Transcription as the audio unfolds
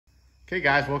Okay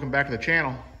guys, welcome back to the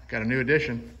channel. Got a new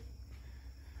addition.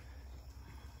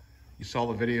 You saw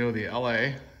the video of the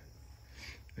LA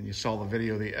and you saw the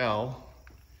video of the L,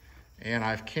 and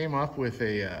I've came up with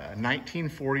a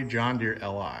 1940 John Deere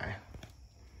LI.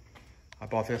 I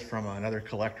bought this from another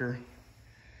collector.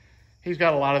 He's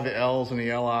got a lot of the L's and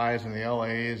the LIs and the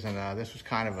LAs, and this was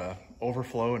kind of a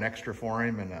overflow and extra for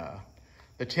him, and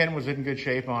the tin was in good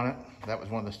shape on it. That was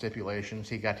one of the stipulations.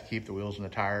 He got to keep the wheels and the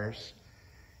tires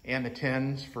and the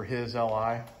tins for his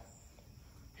LI.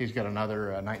 He's got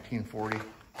another 1940.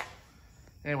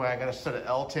 Anyway, I got a set of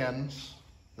L tins.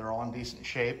 They're all in decent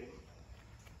shape.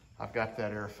 I've got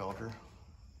that air filter.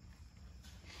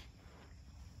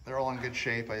 They're all in good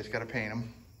shape. I just got to paint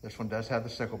them. This one does have the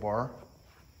sickle bar.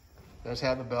 Does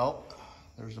have the belt.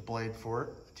 There's the blade for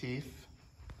it, the teeth.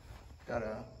 Got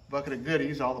a bucket of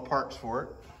goodies, all the parts for it.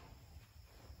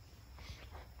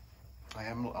 I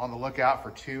am on the lookout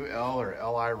for 2 L or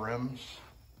LI rims.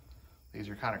 These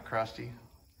are kind of crusty.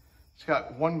 It's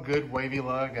got one good wavy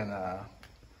lug, and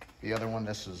the other one,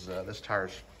 this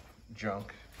tire's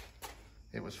junk.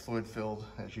 It was fluid filled,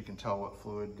 as you can tell what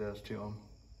fluid does to them.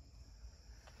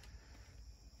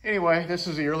 Anyway, this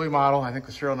is the early model. I think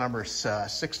the serial number is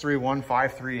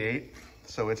 631538.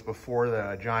 So it's before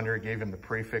the John Deere gave him the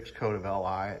prefix code of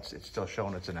LI. It's still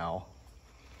showing it's an L.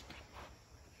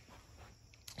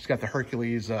 It's got the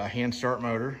Hercules hand start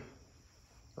motor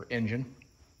or engine.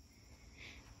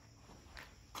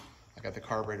 I got the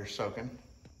carburetor soaking.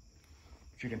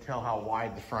 But you can tell how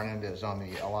wide the front end is on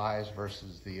the LIs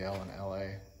versus the L and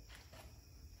LA.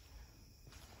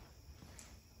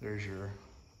 There's your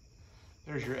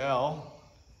L,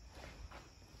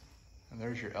 and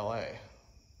there's your LA.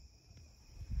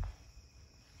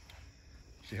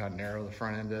 See how narrow the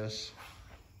front end is?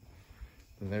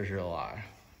 And there's your LI.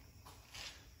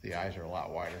 The eyes are a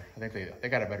lot wider. I think they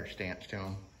got a better stance to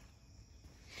them.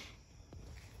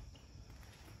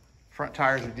 Front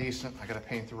tires are decent. I gotta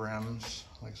paint the rims.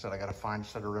 Like I said, I gotta find a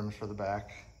set of rims for the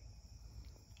back.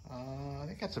 I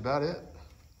think that's about it.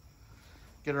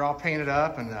 Get it all painted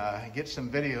up and get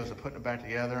some videos of putting it back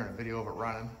together and a video of it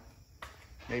running.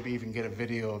 Maybe even get a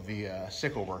video of the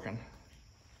sickle working.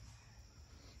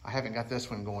 I haven't got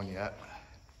this one going yet.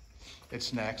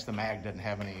 It's next. The mag doesn't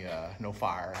have any, no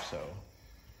fire, so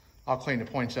I'll clean the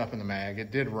points up in the mag.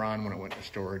 It did run when it went to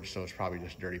storage, so it's probably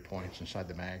just dirty points inside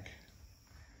the mag.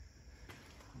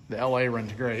 The LA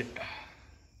runs great.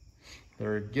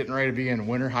 They're getting ready to be in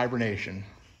winter hibernation.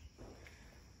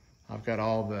 I've got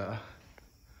all the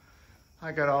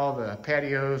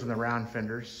patios and the round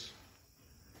fenders.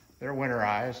 They're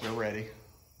winterized, they're ready.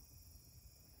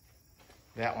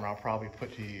 That one I'll probably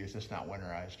put to use. It's not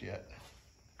winterized yet.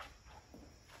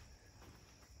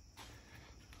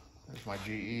 There's my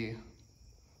GE,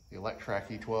 the Electrac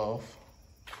E12.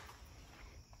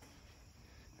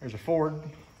 There's a Ford.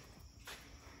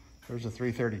 There's a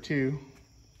 332.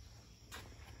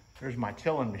 There's my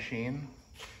tilling machine,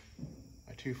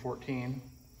 my 214.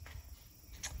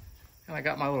 And I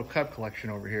got my little cub collection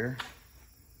over here.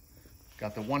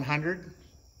 Got the 100,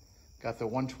 got the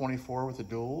 124 with the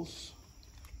duals,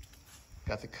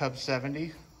 got the Cub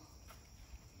 70,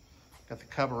 got the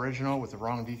Cub original with the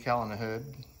wrong decal on the hood,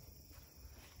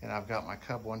 and I've got my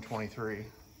Cub 123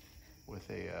 with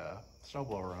a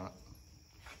snowblower on it.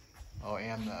 Oh,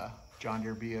 and the John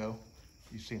Deere BO.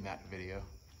 You've seen that video.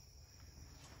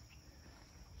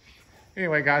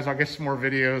 Anyway, guys, I'll get some more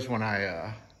videos when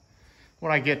I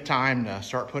get time to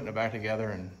start putting it back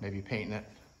together and maybe painting it.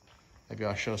 Maybe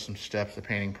I'll show some steps, the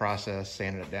painting process,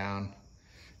 sanding it down,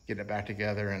 getting it back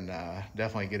together, and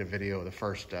definitely get a video of the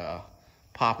first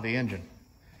pop of the engine.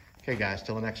 Okay, guys,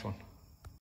 till the next one.